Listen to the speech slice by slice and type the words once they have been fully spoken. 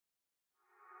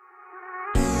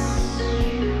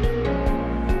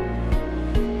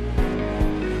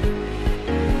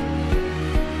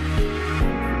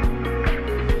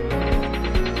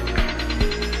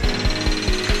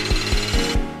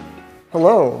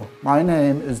Hello, my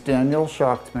name is Daniel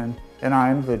Schachtman, and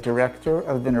I'm the Director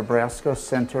of the Nebraska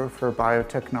Center for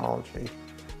Biotechnology.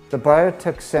 The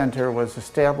Biotech Center was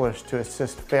established to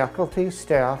assist faculty,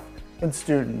 staff, and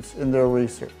students in their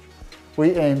research.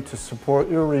 We aim to support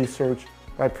your research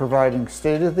by providing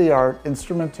state-of-the-art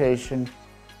instrumentation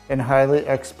and highly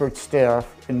expert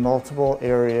staff in multiple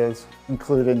areas,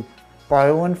 including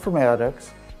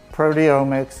Bioinformatics,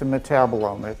 Proteomics and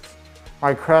Metabolomics,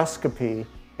 Microscopy,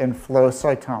 and Flow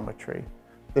Cytometry.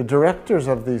 The directors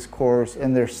of these cores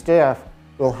and their staff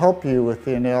will help you with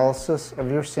the analysis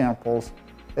of your samples,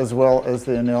 as well as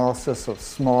the analysis of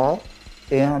small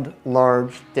and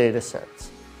large data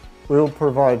sets. We will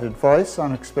provide advice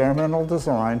on experimental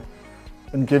design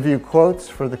and give you quotes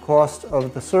for the cost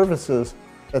of the services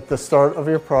at the start of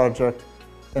your project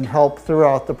and help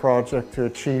throughout the project to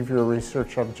achieve your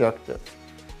research objectives.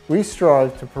 We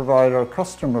strive to provide our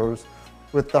customers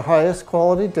with the highest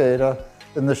quality data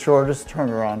in the shortest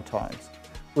turnaround times.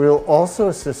 We will also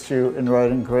assist you in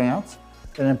writing grants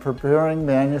and in preparing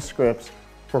manuscripts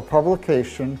for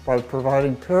publication by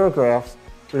providing paragraphs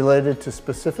related to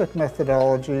specific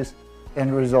methodologies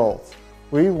and results.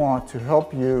 We want to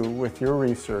help you with your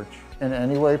research in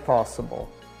any way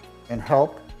possible and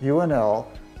help UNL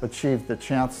achieve the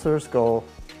Chancellor's goal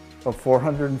of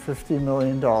 $450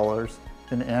 million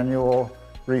in annual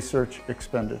research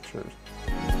expenditures.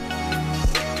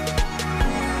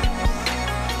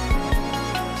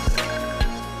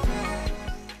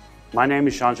 My name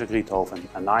is Jean-Jacques Riethoven,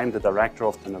 and I am the Director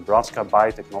of the Nebraska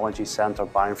Biotechnology Center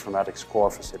Bioinformatics Core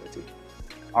Facility.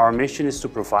 Our mission is to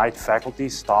provide faculty,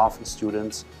 staff, and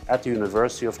students at the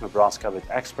University of Nebraska with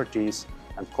expertise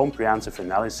and comprehensive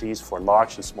analyses for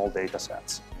large and small data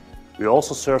sets. We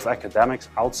also serve academics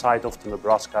outside of the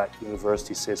Nebraska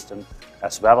university system,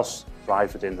 as well as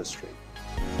private industry.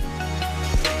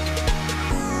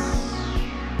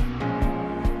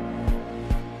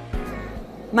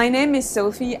 My name is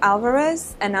Sophie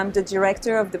Alvarez, and I'm the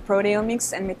Director of the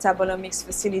Proteomics and Metabolomics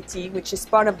facility, which is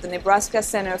part of the Nebraska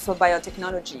Center for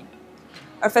Biotechnology.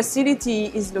 Our facility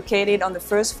is located on the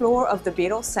first floor of the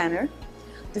Beadle Center.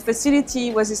 The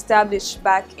facility was established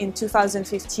back in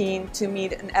 2015 to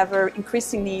meet an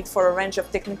ever-increasing need for a range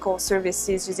of technical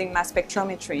services using mass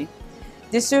spectrometry.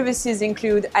 These services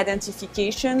include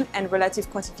identification and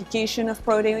relative quantification of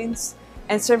proteins,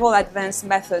 and several advanced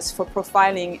methods for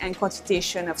profiling and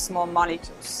quantitation of small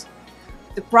molecules.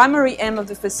 The primary aim of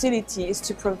the facility is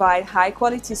to provide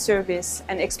high-quality service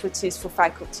and expertise for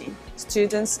faculty,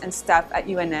 students, and staff at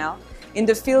UNL in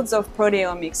the fields of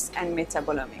proteomics and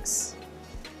metabolomics.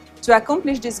 To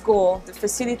accomplish this goal, the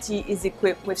facility is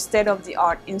equipped with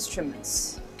state-of-the-art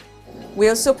instruments. We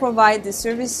also provide the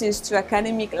services to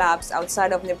academic labs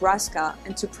outside of Nebraska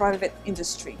and to private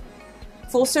industry.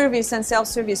 Full service and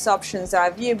self-service options are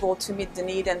available to meet the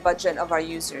need and budget of our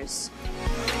users.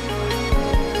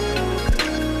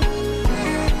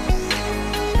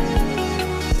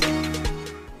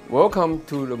 Welcome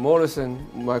to the Morrison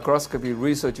Microscopy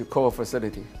Research Core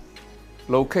Facility,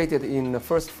 located in the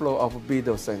first floor of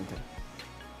Beadle Center.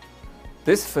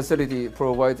 This facility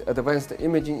provides advanced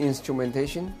imaging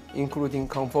instrumentation, including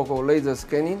confocal laser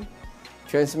scanning,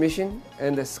 transmission,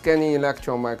 and scanning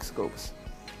electron microscopes.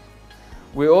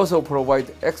 We also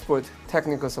provide expert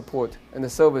technical support and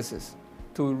services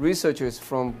to researchers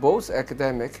from both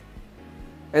academic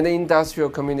and industrial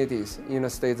communities in the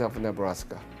state of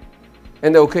Nebraska,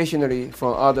 and occasionally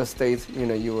from other states in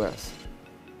the U.S.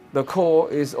 The core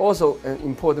is also an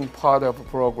important part of the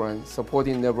program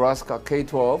supporting Nebraska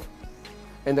K-12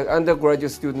 and the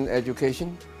undergraduate student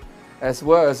education, as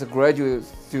well as graduate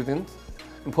student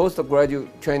and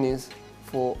postgraduate trainings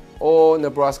for all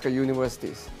Nebraska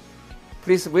universities.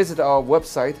 Please visit our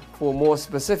website for more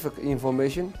specific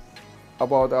information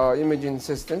about our imaging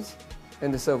systems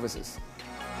and the services.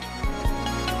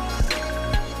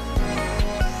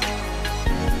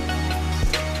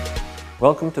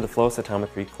 Welcome to the Flow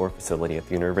Cytometry Core Facility at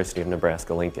the University of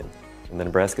Nebraska-Lincoln in the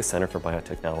Nebraska Center for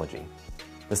Biotechnology.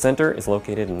 The center is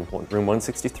located in room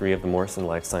 163 of the Morrison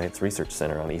Life Science Research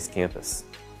Center on the East Campus,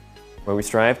 where we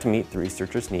strive to meet the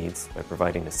researchers' needs by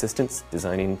providing assistance,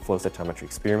 designing flow cytometry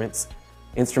experiments,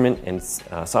 instrument and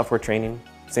software training,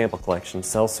 sample collection,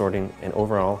 cell sorting, and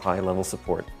overall high-level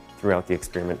support throughout the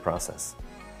experiment process.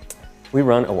 We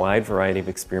run a wide variety of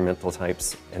experimental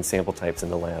types and sample types in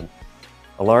the lab.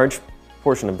 A large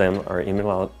portion of them are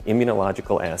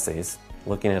immunological assays,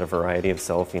 looking at a variety of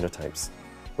cell phenotypes.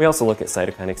 We also look at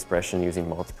cytokine expression using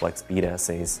multiplex bead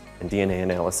assays and DNA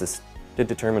analysis to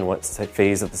determine what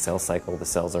phase of the cell cycle the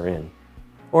cells are in,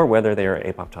 or whether they are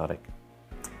apoptotic.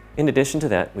 In addition to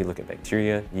that, we look at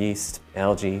bacteria, yeast,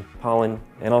 algae, pollen,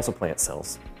 and also plant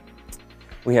cells.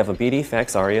 We have a BD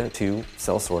Fax Aria 2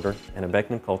 cell sorter and a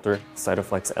Beckman Coulter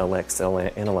Cytoflex LX cell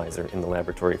analyzer in the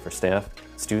laboratory for staff,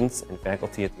 students, and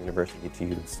faculty at the university to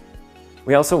use.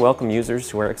 We also welcome users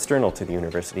who are external to the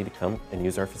university to come and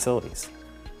use our facilities.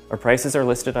 Our prices are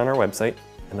listed on our website,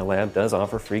 and the lab does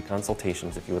offer free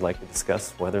consultations if you would like to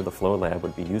discuss whether the Flow Lab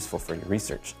would be useful for your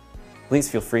research. Please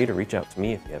feel free to reach out to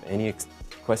me if you have any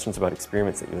questions about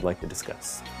experiments that you would like to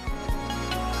discuss.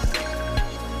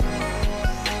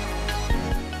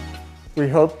 We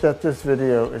hope that this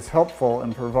video is helpful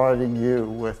in providing you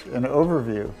with an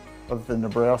overview of the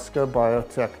Nebraska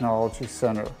Biotechnology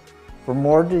Center. For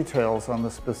more details on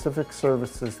the specific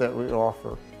services that we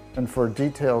offer, and for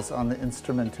details on the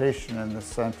instrumentation in the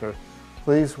center,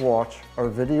 please watch our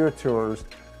video tours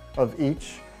of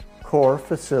each core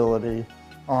facility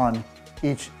on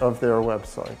each of their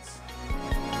websites.